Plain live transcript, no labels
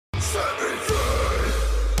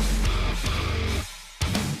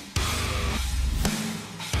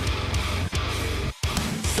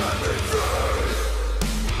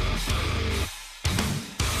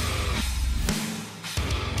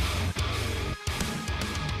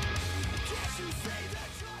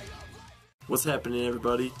What's happening,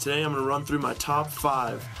 everybody? Today I'm going to run through my top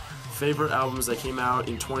 5 favorite albums that came out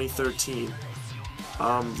in 2013.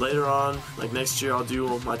 Later on, like next year, I'll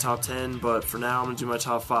do my top 10, but for now I'm going to do my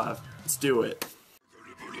top 5. Let's do it.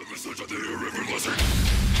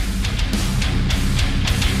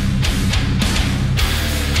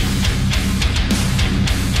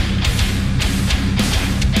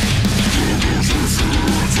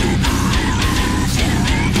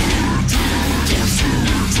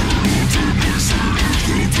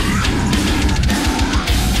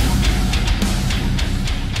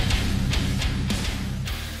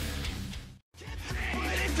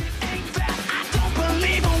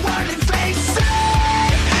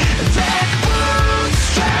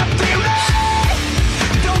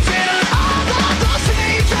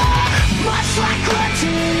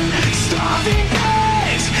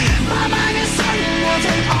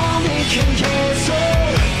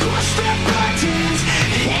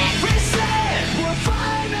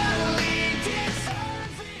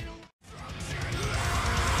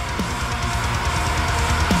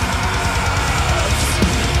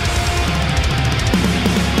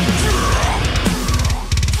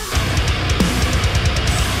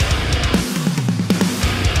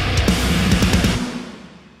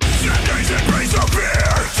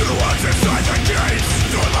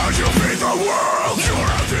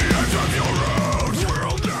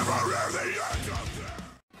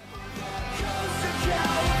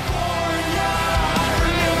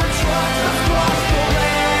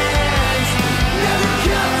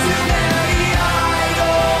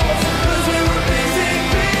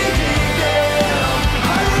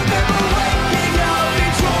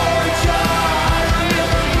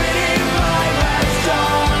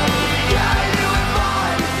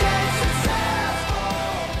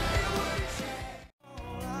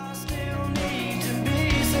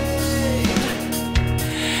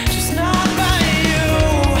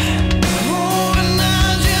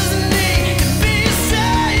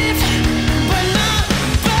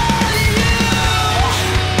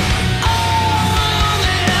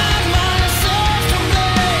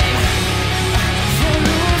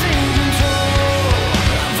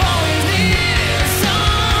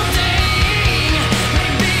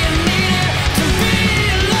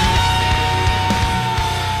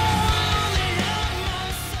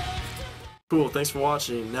 Cool, thanks for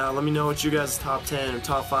watching. Now let me know what you guys' top 10 or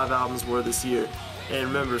top 5 albums were this year. And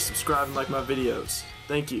remember, subscribe and like my videos.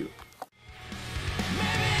 Thank you.